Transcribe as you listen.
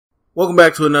Welcome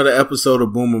back to another episode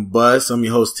of Boom and Bust. I'm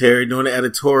your host Terry, doing an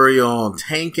editorial on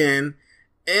tanking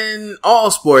in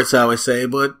all sports, I would say,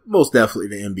 but most definitely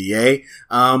the NBA.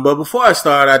 But before I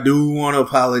start, I do want to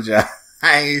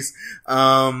apologize.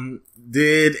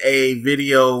 Did a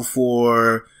video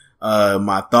for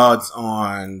my thoughts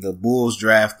on the Bulls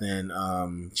drafting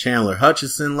Chandler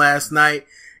Hutchison last night,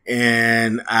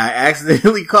 and I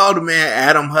accidentally called the man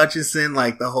Adam Hutchison,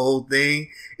 like the whole thing.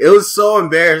 It was so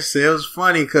embarrassing. It was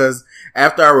funny because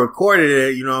after I recorded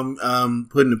it, you know, I'm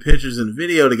putting the pictures and the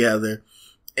video together,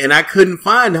 and I couldn't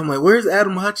find him. I'm like, where's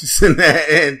Adam Hutchison at?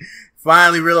 And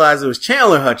finally realized it was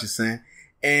Chandler Hutchison.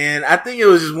 And I think it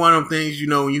was just one of them things, you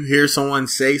know, when you hear someone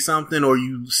say something or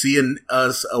you see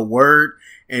a word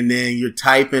and then you're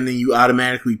typing and you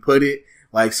automatically put it,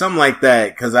 like something like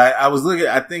that. Cause I was looking,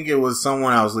 I think it was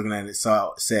someone I was looking at it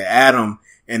said Adam,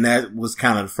 and that was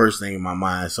kind of the first thing in my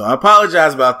mind. So I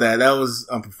apologize about that. That was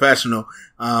unprofessional,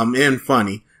 and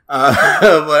funny.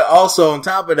 But also on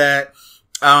top of that,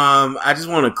 I just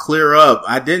want to clear up.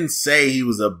 I didn't say he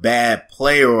was a bad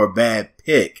player or a bad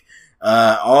pick.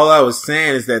 All I was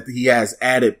saying is that he has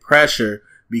added pressure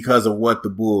because of what the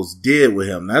Bulls did with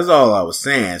him. That's all I was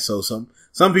saying. So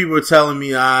some people are telling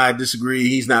me I disagree.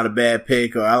 He's not a bad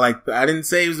pick, or I didn't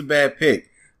say he was a bad pick.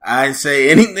 I didn't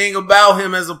say anything about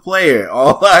him as a player.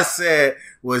 All I said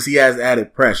was he has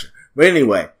added pressure. But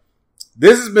anyway,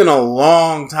 this has been a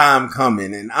long time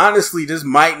coming, and honestly, this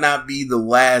might not be the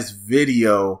last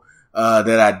video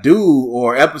that I do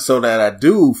or episode that I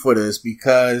do for this,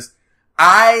 because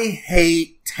I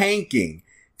hate tanking.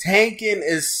 Tanking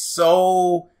is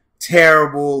so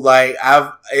terrible. Like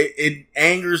it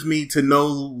angers me to no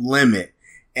limit,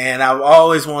 and I've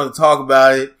always wanted to talk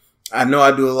about it. I know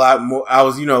I do a lot more. I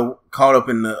was, caught up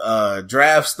in the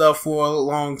draft stuff for a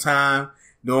long time,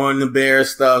 doing the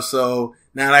Bears stuff. So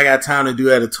now that I got time to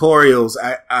do editorials,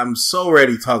 I'm so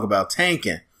ready to talk about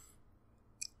tanking.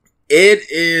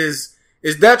 It's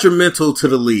detrimental to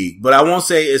the league, but I won't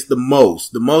say it's the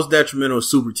most detrimental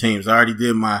is super teams. I already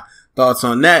did my thoughts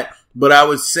on that, but I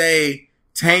would say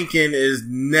tanking is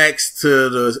next to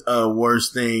the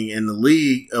worst thing in the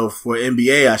league, for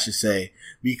NBA, I should say,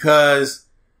 because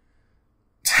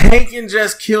tanking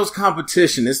just kills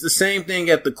competition. It's the same thing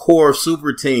at the core of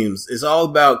super teams. It's all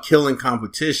about killing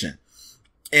competition.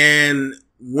 And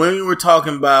when we were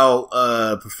talking about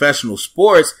professional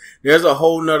sports, there's a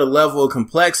whole nother level of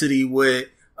complexity with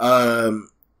the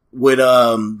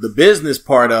business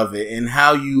part of it, and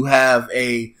how you have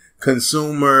a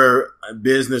consumer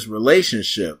business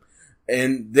relationship.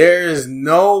 And there is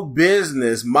no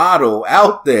business model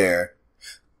out there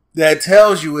that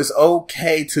tells you it's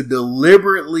okay to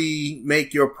deliberately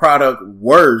make your product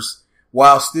worse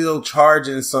while still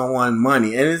charging someone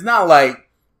money. And it's not like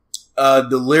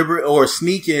deliberate or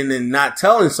sneaking and not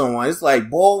telling someone. It's like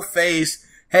bold-faced,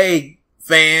 hey,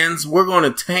 fans, we're going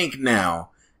to tank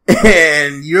now,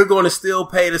 and you're going to still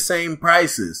pay the same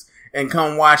prices and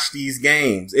come watch these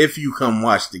games, if you come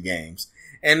watch the games.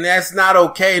 And that's not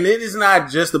okay. And it is not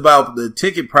just about the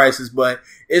ticket prices, but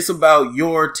it's about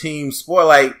your team sport.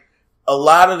 Like, a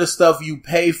lot of the stuff you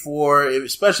pay for,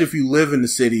 especially if you live in the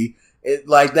city,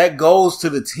 that goes to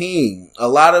the team. A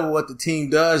lot of what the team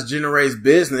does generates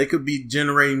business. It could be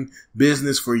generating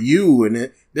business for you,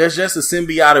 and there's just a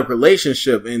symbiotic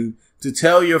relationship. And to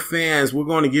tell your fans, we're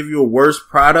going to give you a worse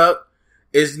product,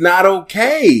 is not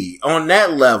okay on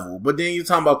that level. But then you're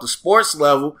talking about the sports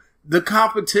level, the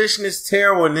competition is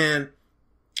terrible, and then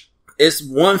it's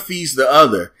one feeds the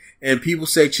other. And people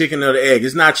say chicken or the egg.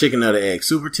 It's not chicken or the egg.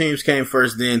 Super teams came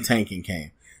first, then tanking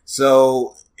came.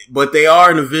 So, but they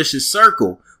are in a vicious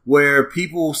circle where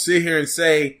people sit here and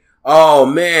say, oh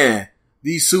man,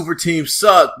 these super teams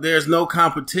suck. There's no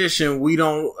competition. We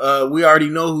already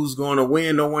know who's going to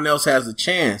win. No one else has a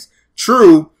chance.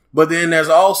 True. But then there's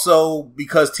also,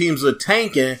 because teams are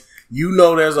tanking,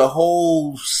 there's a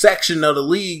whole section of the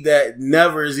league that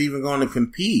never is even going to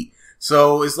compete.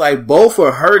 So it's like both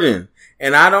are hurting.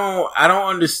 And I don't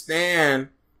understand.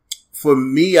 For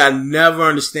me, I never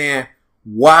understand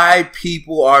why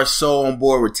people are so on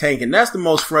board with tanking. That's the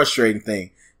most frustrating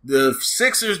thing. The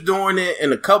Sixers doing it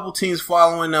and a couple teams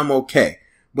following them, okay.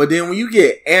 But then when you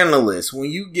get analysts,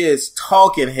 when you get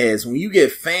talking heads, when you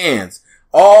get fans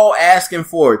all asking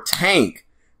for a tank,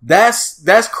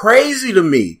 that's crazy to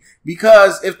me.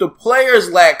 Because if the players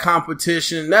lack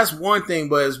competition, that's one thing.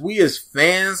 But as we as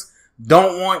fans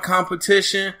don't want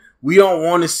competition, we don't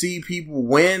want to see people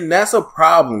win, that's a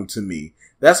problem to me.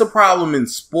 That's a problem in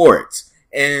sports.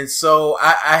 And so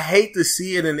I hate to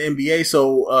see it in the NBA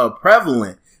so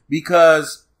prevalent,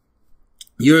 because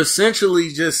you're essentially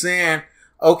just saying,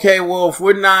 okay, well, if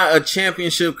we're not a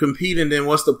championship competing, then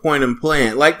what's the point in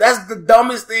playing? Like, that's the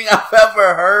dumbest thing I've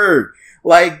ever heard.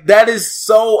 Like, that is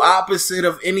so opposite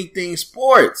of anything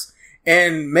sports.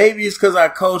 And maybe it's because I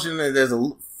coach and there's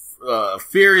a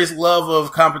furious love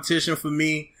of competition for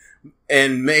me.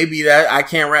 And maybe that I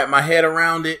can't wrap my head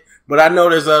around it. But I know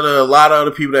there's a lot of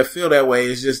other people that feel that way.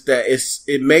 It's just that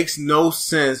it makes no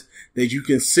sense that you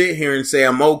can sit here and say,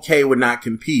 I'm okay with not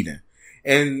competing.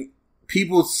 And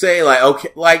people say like, okay,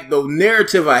 like the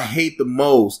narrative I hate the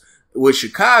most with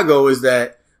Chicago is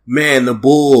that, man, the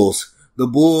Bulls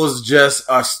just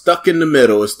are stuck in the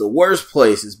middle. It's the worst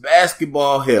place. It's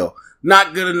basketball hell.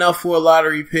 Not good enough for a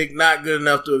lottery pick. Not good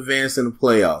enough to advance in the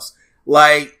playoffs.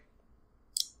 Like,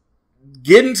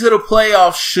 getting to the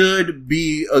playoffs should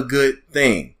be a good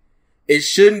thing. It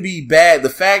shouldn't be bad. The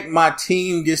fact my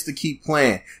team gets to keep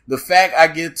playing. The fact I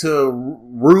get to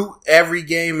root every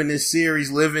game in this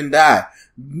series, live and die.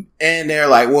 And they're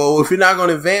like, well, if you're not going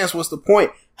to advance, what's the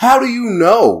point? How do you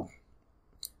know?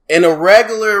 In a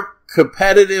regular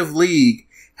competitive league,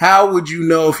 how would you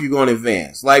know if you're going to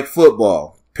advance? Like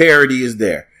football, parity is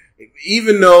there.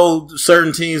 Even though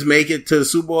certain teams make it to the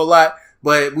Super Bowl a lot,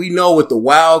 but we know with the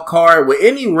wild card, with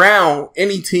any round,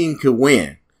 any team could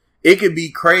win. It could be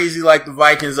crazy like the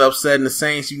Vikings upsetting the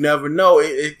Saints. You never know.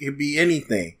 It could be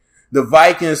anything. The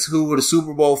Vikings, who were the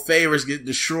Super Bowl favorites, get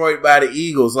destroyed by the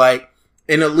Eagles. Like,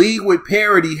 in a league with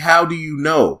parity, how do you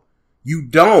know? You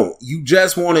don't. You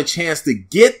just want a chance to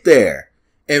get there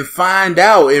and find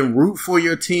out and root for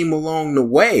your team along the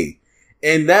way.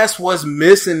 And that's what's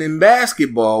missing in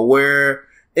basketball, where,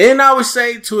 and I would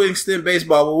say to an extent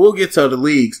baseball, but we'll get to other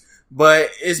leagues, but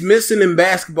it's missing in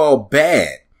basketball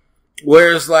bad.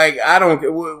 Where it's like,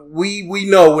 we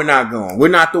know we're not going. We're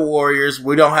not the Warriors.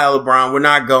 We don't have LeBron. We're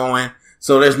not going.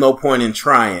 So there's no point in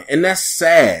trying. And that's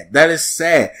sad. That is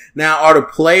sad. Now, are the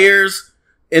players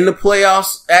in the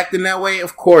playoffs acting that way?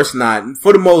 Of course not.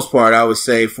 For the most part, I would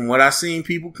say, from what I've seen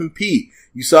people compete.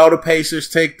 You saw the Pacers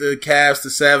take the Cavs to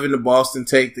 7, the Boston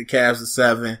take the Cavs to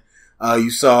 7.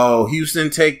 You saw Houston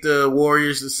take the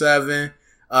Warriors to 7.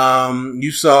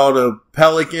 You saw the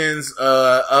Pelicans,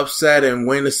 upset and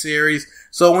win the series.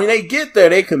 So when they get there,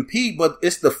 they compete, but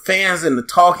it's the fans and the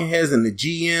talking heads and the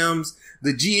GMs.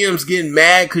 The GMs getting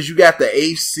mad because you got the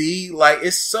AC. Like,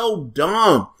 it's so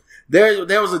dumb.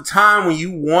 There was a time when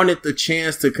you wanted the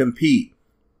chance to compete.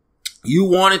 You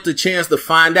wanted the chance to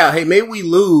find out, hey, maybe we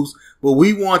lose, but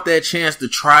we want that chance to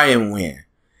try and win.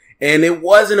 And it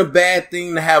wasn't a bad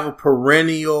thing to have a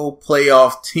perennial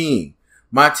playoff team.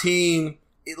 My team,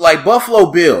 like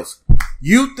Buffalo Bills,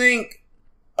 you think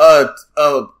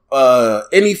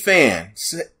any fan,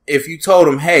 if you told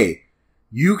them, hey,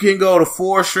 you can go to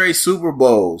 4 straight Super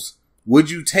Bowls, would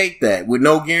you take that with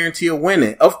no guarantee of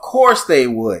winning? Of course they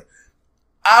would.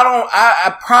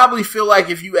 I probably feel like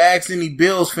if you ask any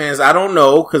Bills fans, I don't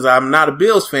know because I'm not a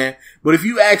Bills fan, but if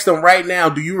you ask them right now,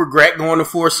 do you regret going to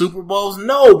 4 Super Bowls?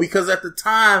 No, because at the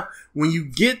time when you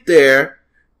get there,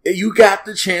 you got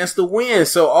the chance to win.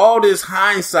 So all this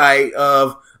hindsight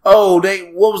of, what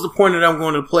was the point of them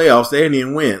going to the playoffs? They didn't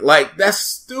even win. Like, that's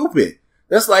stupid.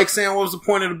 That's like saying, what was the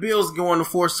point of the Bills going to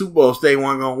 4 Super Bowls? They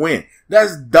weren't going to win.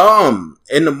 That's dumb.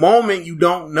 In the moment, you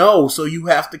don't know, so you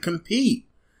have to compete.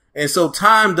 And so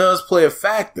time does play a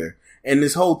factor. And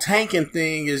this whole tanking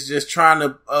thing is just trying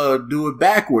to do it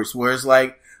backwards, where it's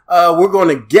like, we're going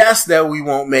to guess that we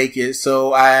won't make it,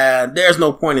 so there's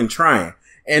no point in trying.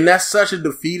 And that's such a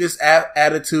defeatist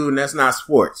attitude, and that's not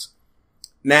sports.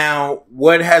 Now,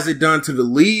 what has it done to the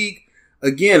league?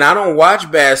 Again, I don't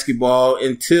watch basketball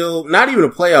until, not even the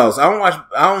playoffs.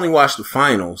 I only watch the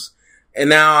finals. And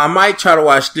now I might try to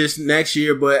watch this next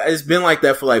year, but it's been like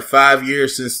that for like 5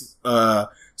 years since,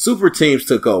 super teams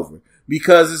took over,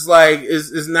 because it's like,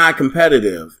 it's not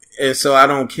competitive. And so I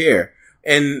don't care.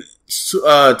 And,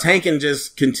 tanking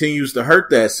just continues to hurt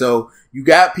that. So you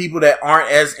got people that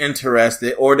aren't as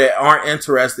interested, or that aren't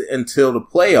interested until the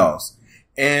playoffs.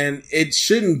 And it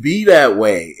shouldn't be that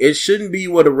way. It shouldn't be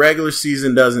where the regular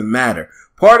season doesn't matter.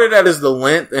 Part of that is the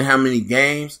length and how many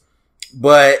games,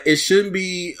 but it shouldn't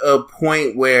be a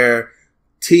point where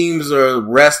teams are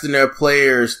resting their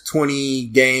players 20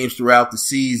 games throughout the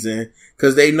season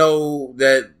because they know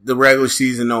that the regular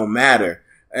season don't matter.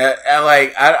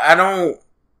 I don't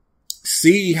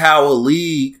see how a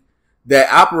league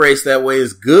that operates that way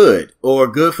is good, or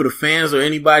good for the fans or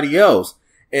anybody else.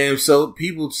 And so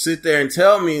people sit there and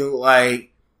tell me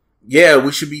like, yeah,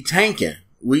 we should be tanking.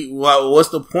 What's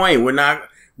the point? We're not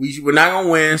going to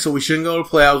win, so we shouldn't go to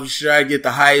playoffs. We should try to get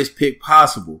the highest pick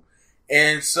possible.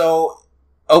 And so,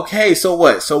 okay, so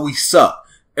what? So we suck.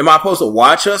 Am I supposed to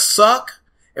watch us suck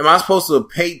Am I supposed to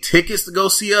pay tickets to go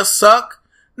see us suck?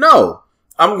 No.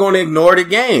 I'm going to ignore the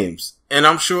games. And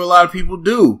I'm sure a lot of people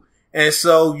do. And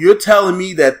so you're telling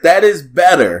me that that is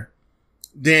better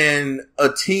than a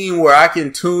team where I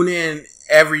can tune in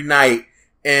every night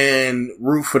and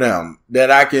root for them.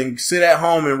 That I can sit at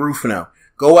home and root for them.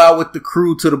 Go out with the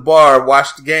crew to the bar,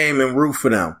 watch the game and root for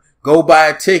them. Go buy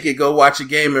a ticket, go watch a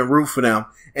game and root for them.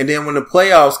 And then when the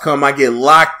playoffs come, I get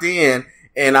locked in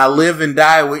and I live and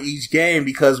die with each game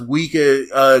because we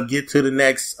could get to the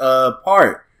next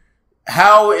part.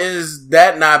 How is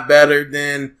that not better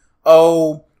than,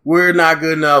 oh, we're not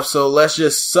good enough, so let's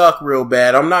just suck real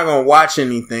bad. I'm not going to watch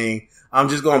anything. I'm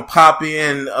just going to pop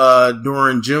in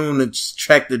during June to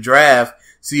check the draft,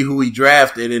 see who we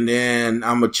drafted, and then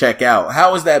I'm going to check out.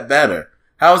 How is that better?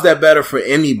 How is that better for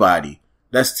anybody?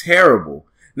 That's terrible.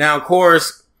 Now, of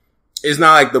course, it's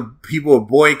not like the people are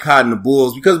boycotting the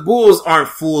Bulls because Bulls aren't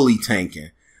fully tanking.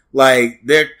 Like,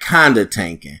 they're kind of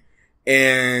tanking.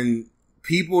 And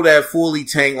people that fully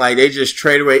tank, like, they just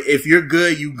trade away. If you're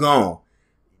good, you gone.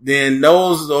 Then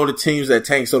those are the teams that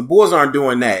tank. So the Bulls aren't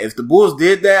doing that. If the Bulls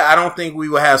did that, I don't think we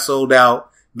would have sold out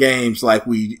games like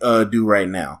we do right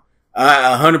now.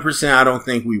 100% I don't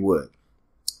think we would.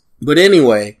 But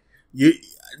anyway,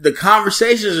 the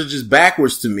conversations are just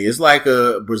backwards to me. It's like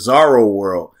a bizarro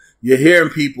world. You're hearing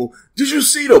people, did you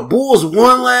see the Bulls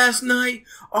won last night?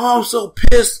 Oh, I'm so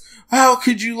pissed. How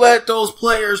could you let those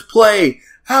players play?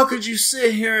 How could you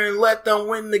sit here and let them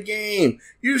win the game?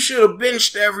 You should have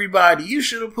benched everybody. You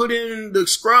should have put in the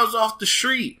scrubs off the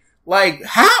street.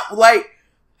 How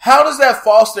does that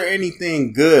foster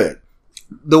anything good?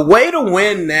 The way to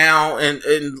win now, and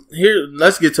here,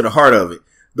 let's get to the heart of it.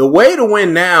 The way to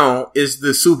win now is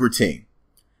the super team.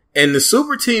 And the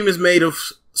super team is made of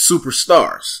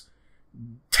superstars.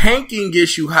 Tanking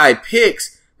gets you high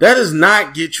picks. That does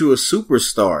not get you a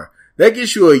superstar. That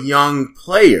gets you a young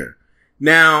player.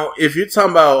 Now, if you're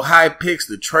talking about high picks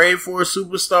to trade for a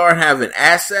superstar and having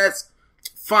assets,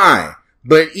 fine.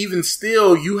 But even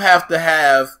still, you have to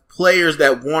have players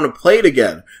that want to play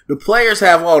together. The players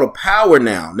have all the power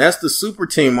now. That's the super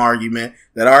team argument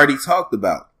that I already talked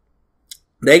about.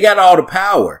 They got all the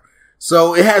power.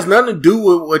 So it has nothing to do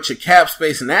with what your cap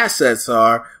space and assets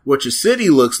are, what your city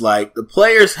looks like. The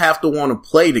players have to want to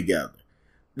play together.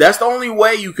 That's the only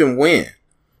way you can win.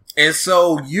 And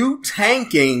so you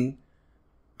tanking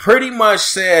pretty much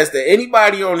says that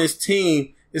anybody on this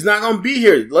team is not going to be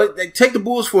here. Like, take the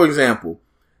Bulls, for example.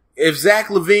 If Zach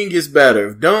LaVine gets better,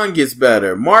 if Dunn gets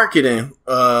better, marketing,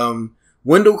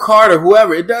 Wendell Carter,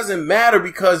 whoever, it doesn't matter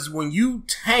because when you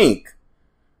tank,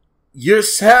 you're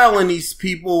telling these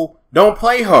people don't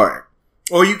play hard.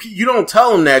 Or you don't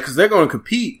tell them that because they're going to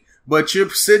compete, but you're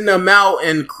sitting them out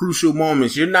in crucial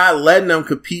moments. You're not letting them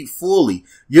compete fully.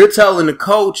 You're telling the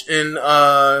coach in,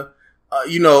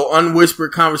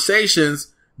 unwhispered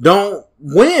conversations, don't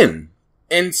win.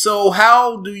 And so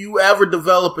how do you ever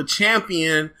develop a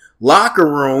champion locker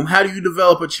room? How do you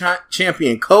develop a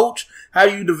champion coach? How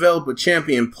do you develop a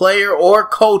champion player or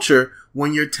culture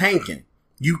when you're tanking?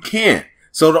 You can't.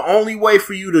 So the only way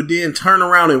for you to then turn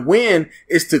around and win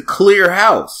is to clear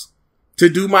house, to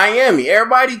do Miami.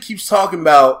 Everybody keeps talking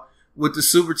about with the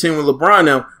super team with LeBron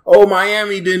them, oh,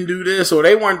 Miami didn't do this or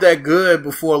they weren't that good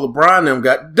before LeBron them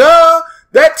got,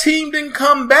 that team didn't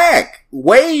come back.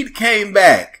 Wade came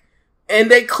back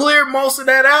and they cleared most of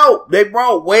that out. They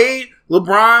brought Wade,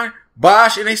 LeBron,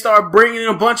 Bosh, and they started bringing in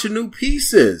a bunch of new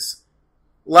pieces.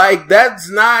 Like, that's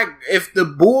not, if the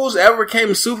Bulls ever came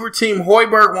a super team,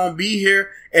 Hoiberg won't be here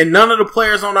and none of the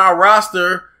players on our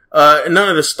roster, none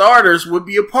of the starters would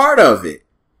be a part of it.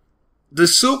 The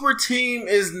super team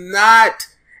is not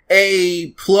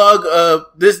a plug of,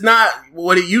 this not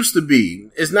what it used to be.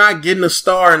 It's not getting a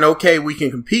star and okay, we can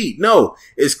compete. No,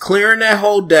 it's clearing that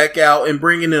whole deck out and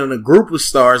bringing in a group of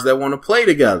stars that want to play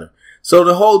together. So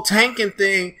the whole tanking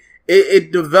thing,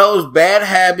 it develops bad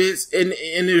habits and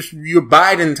you're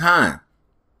biding time.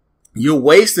 You're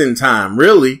wasting time,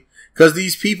 really, because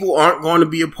these people aren't going to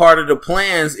be a part of the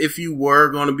plans if you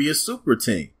were going to be a super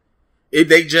team.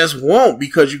 They just won't,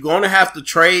 because you're going to have to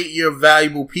trade your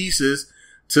valuable pieces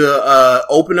to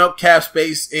open up cap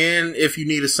space in if you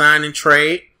need a sign and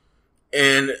trade.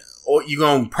 And or you're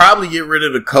going to probably get rid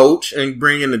of the coach and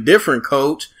bring in a different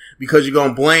coach because you're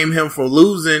going to blame him for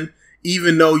losing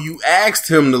even though you asked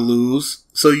him to lose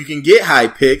so you can get high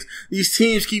picks. These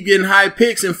teams keep getting high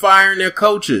picks and firing their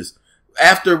coaches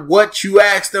after what you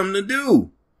asked them to do.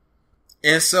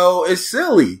 And so it's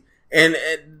silly. And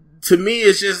to me,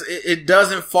 it's just, it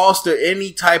doesn't foster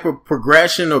any type of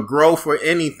progression or growth or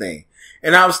anything.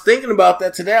 And I was thinking about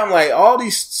that today. I'm like, all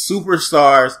these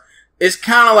superstars, it's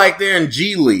kind of like they're in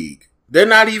G League. They're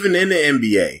not even in the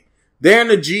NBA. They're in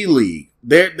the G League.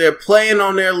 They're playing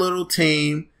on their little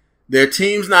team. Their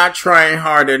team's not trying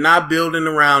hard. They're not building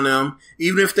around them.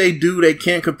 Even if they do, they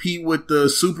can't compete with the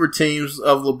super teams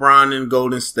of LeBron and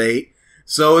Golden State.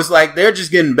 So it's like they're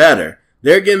just getting better.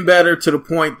 They're getting better to the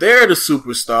point they're the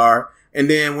superstar. And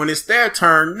then when it's their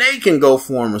turn, they can go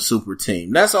form a super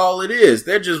team. That's all it is.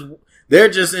 They're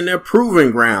just in their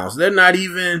proving grounds. They're not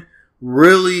even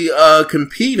really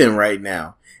competing right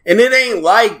now. And it ain't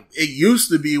like it used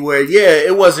to be where, yeah,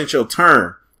 it wasn't your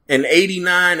turn. In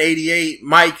 89, 88,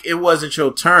 Mike, it wasn't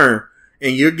your turn.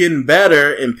 And you're getting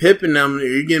better and pipping them.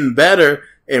 You're getting better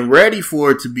and ready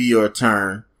for it to be your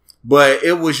turn. But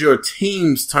it was your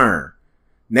team's turn.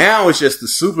 Now it's just the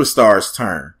superstar's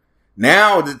turn.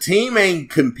 Now the team ain't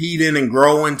competing and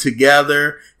growing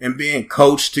together and being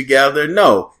coached together.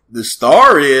 No, the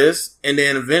star is, and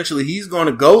then eventually he's going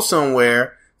to go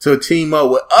somewhere to team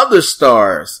up with other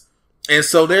stars. And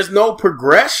so there's no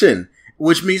progression,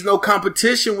 which means no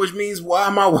competition, which means why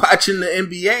am I watching the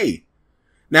NBA?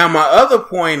 Now, my other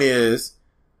point is,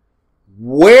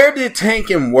 where did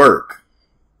tanking work?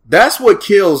 That's what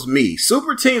kills me.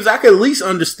 Super teams, I can at least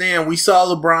understand. We saw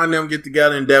LeBron and them get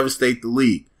together and devastate the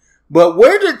league. But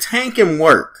where did tanking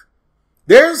work?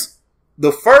 There's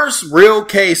the first real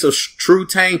case of true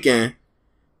tanking,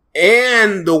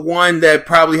 and the one that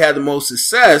probably had the most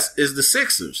success is the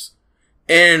Sixers.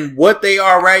 And what they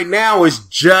are right now is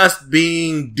just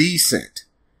being decent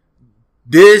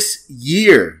this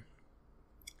year.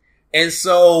 And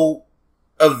so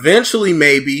eventually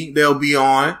maybe they'll be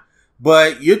on,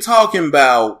 but you're talking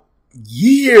about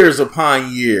years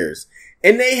upon years,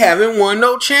 and they haven't won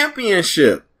no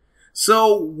championship.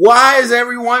 So why is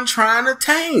everyone trying to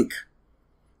tank?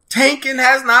 Tanking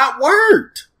has not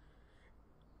worked.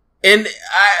 And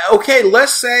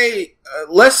let's say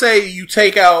you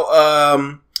take out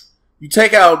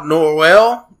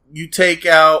Noel,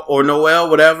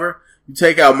 whatever. You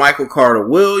take out Michael Carter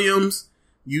Williams.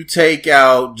 You take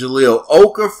out Jahlil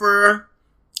Okafor.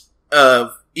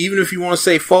 Even if you want to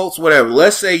say Fultz, whatever.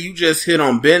 Let's say you just hit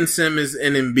on Ben Simmons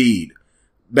and Embiid.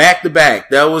 Back to back.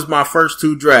 That was my first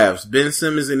two drafts. Ben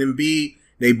Simmons and Embiid,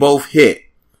 they both hit.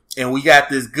 And we got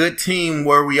this good team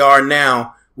where we are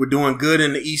now. We're doing good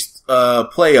in the East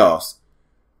playoffs.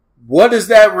 What does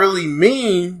that really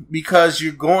mean? Because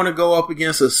you're going to go up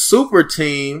against a super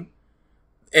team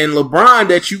and LeBron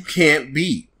that you can't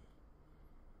beat.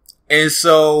 And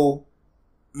so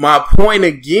my point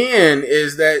again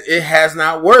is that it has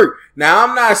not worked. Now,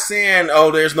 I'm not saying,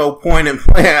 there's no point in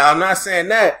playing. I'm not saying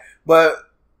that. But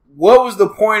what was the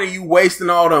point of you wasting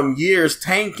all them years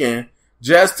tanking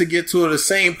just to get to the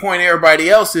same point everybody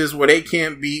else is where they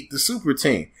can't beat the super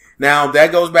team? Now,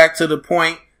 that goes back to the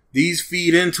point, these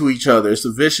feed into each other. It's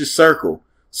a vicious circle.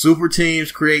 Super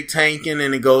teams create tanking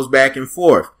and it goes back and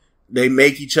forth. They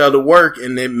make each other work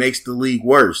and it makes the league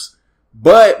worse.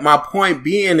 But my point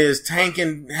being is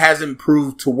tanking hasn't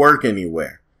proved to work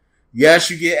anywhere. Yes,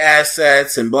 you get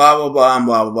assets and blah, blah, blah, and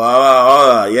blah, blah, blah,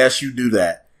 blah. Yes, you do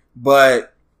that.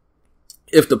 But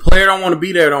if the player don't want to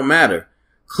be there, it don't matter.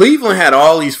 Cleveland had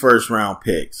all these first round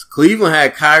picks. Cleveland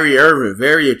had Kyrie Irving,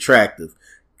 very attractive.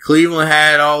 Cleveland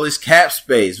had all this cap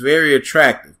space, very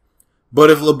attractive. But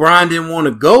if LeBron didn't want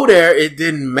to go there, it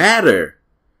didn't matter.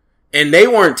 And they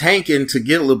weren't tanking to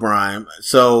get LeBron.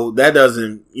 So that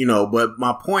doesn't, but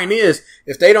my point is,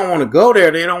 if they don't want to go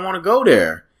there, they don't want to go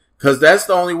there. Cause that's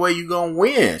the only way you're going to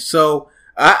win. So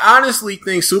I honestly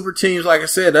think super teams, like I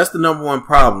said, that's the number one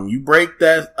problem. You break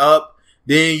that up,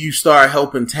 then you start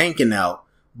helping tanking out.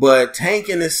 But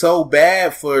tanking is so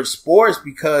bad for sports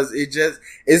because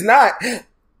it's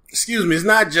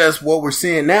not just what we're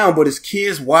seeing now, but it's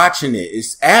kids watching it.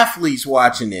 It's athletes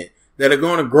watching it that are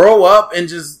going to grow up and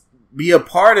just be a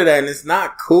part of that. And it's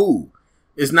not cool.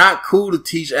 It's not cool to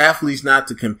teach athletes not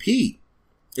to compete.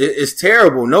 It's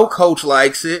terrible. No coach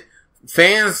likes it.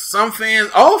 A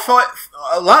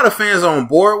lot of fans are on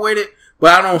board with it,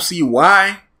 but I don't see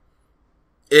why.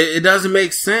 It doesn't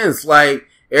make sense. Like,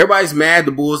 everybody's mad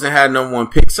the Bulls didn't have number one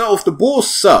pick. So if the Bulls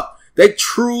suck, they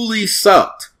truly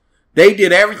sucked. They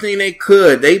did everything they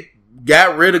could. They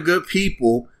got rid of good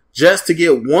people just to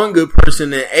get one good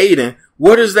person in Aiden.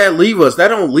 Where does that leave us? That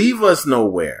don't leave us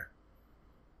nowhere.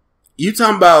 You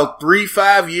talking about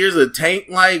 3-5 years of tank?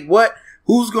 Like, what?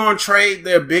 Who's going to trade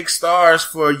their big stars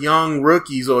for young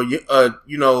rookies or,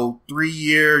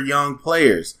 3-year young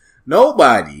players?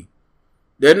 Nobody.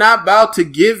 They're not about to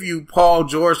give you Paul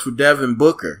George for Devin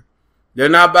Booker. They're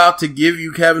not about to give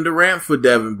you Kevin Durant for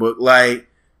Devin Booker. Like,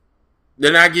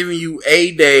 they're not giving you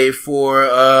A-Day for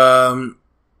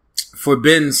for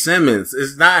Ben Simmons.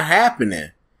 It's not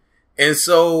happening. And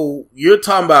so you're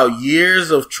talking about years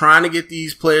of trying to get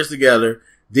these players together,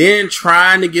 then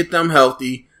trying to get them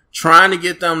healthy, trying to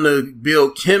get them to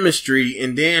build chemistry,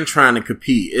 and then trying to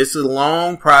compete. It's a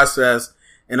long process,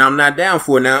 and I'm not down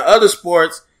for it. Now, other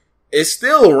sports, it's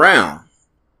still around.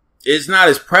 It's not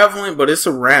as prevalent, but it's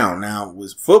around. Now,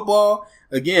 with football,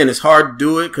 again, it's hard to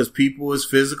do it because people is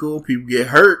physical, people get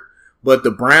hurt, but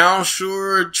the Browns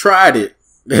sure tried it.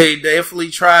 They definitely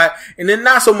tried. And then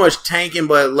not so much tanking,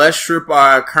 but let's strip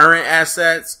our current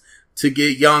assets to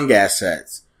get young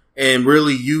assets and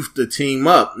really youth the team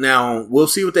up. Now, we'll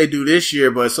see what they do this year,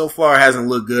 but so far it hasn't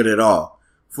looked good at all.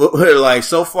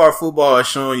 So far football has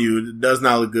shown you it does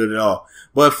not look good at all.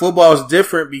 But football is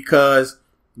different because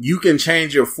you can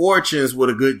change your fortunes with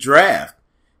a good draft.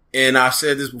 And I've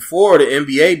said this before, the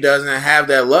NBA doesn't have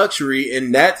that luxury,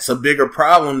 and that's a bigger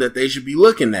problem that they should be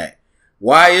looking at.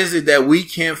 Why is it that we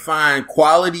can't find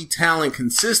quality talent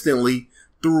consistently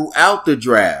throughout the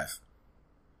draft?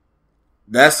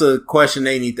 That's a question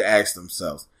they need to ask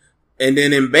themselves. And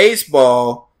then in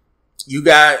baseball, you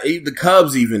got, the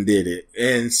Cubs even did it.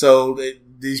 And so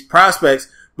these prospects,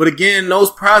 but again,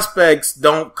 those prospects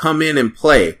don't come in and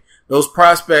play. Those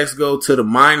prospects go to the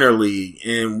minor league.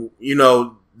 And, you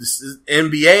know, this is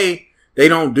NBA, they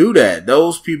don't do that.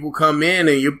 Those people come in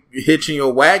and you're hitching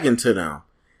your wagon to them.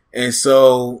 And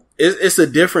so it's a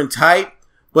different type,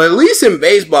 but at least in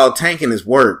baseball, tanking has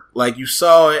worked. Like you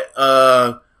saw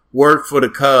it, work for the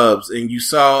Cubs, and you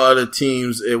saw other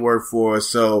teams it worked for.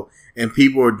 So, and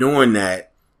people are doing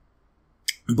that.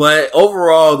 But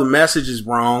overall, the message is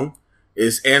wrong.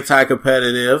 It's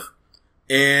anti-competitive,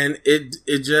 and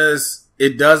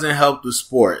it doesn't help the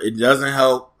sport. It doesn't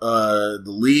help, the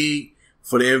league.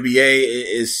 For the NBA,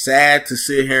 it's sad to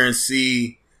sit here and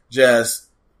see just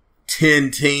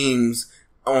 10 teams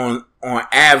on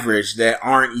average that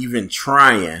aren't even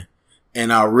trying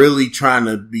and are really trying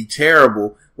to be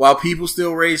terrible while people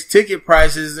still raise ticket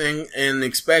prices and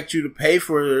expect you to pay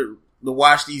to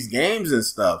watch these games and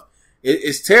stuff.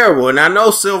 It's terrible. And I know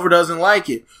Silver doesn't like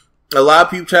it. A lot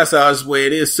of people try to say, oh, this is the way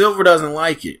it is. Silver doesn't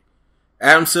like it.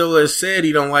 Adam Silver has said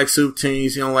he don't like super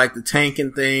teams. He don't like the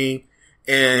tanking thing.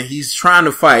 And he's trying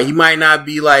to fight. He might not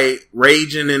be like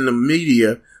raging in the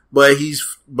media, but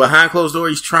he's behind closed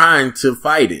doors, he's trying to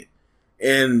fight it.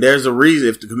 And there's a reason.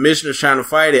 If the commissioner's trying to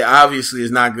fight it, obviously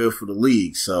it's not good for the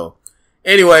league. So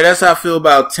anyway, that's how I feel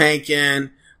about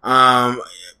tanking.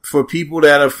 For people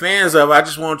that are fans of, I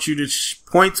just want you to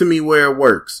point to me where it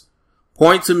works.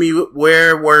 Point to me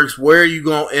where it works. Where are you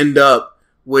going to end up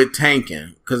with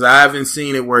tanking? Cause I haven't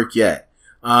seen it work yet.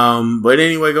 But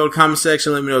anyway, go to the comment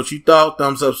section. Let me know what you thought.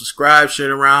 Thumbs up, subscribe,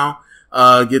 share it around.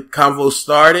 Get the convo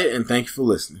started, and thank you for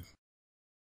listening.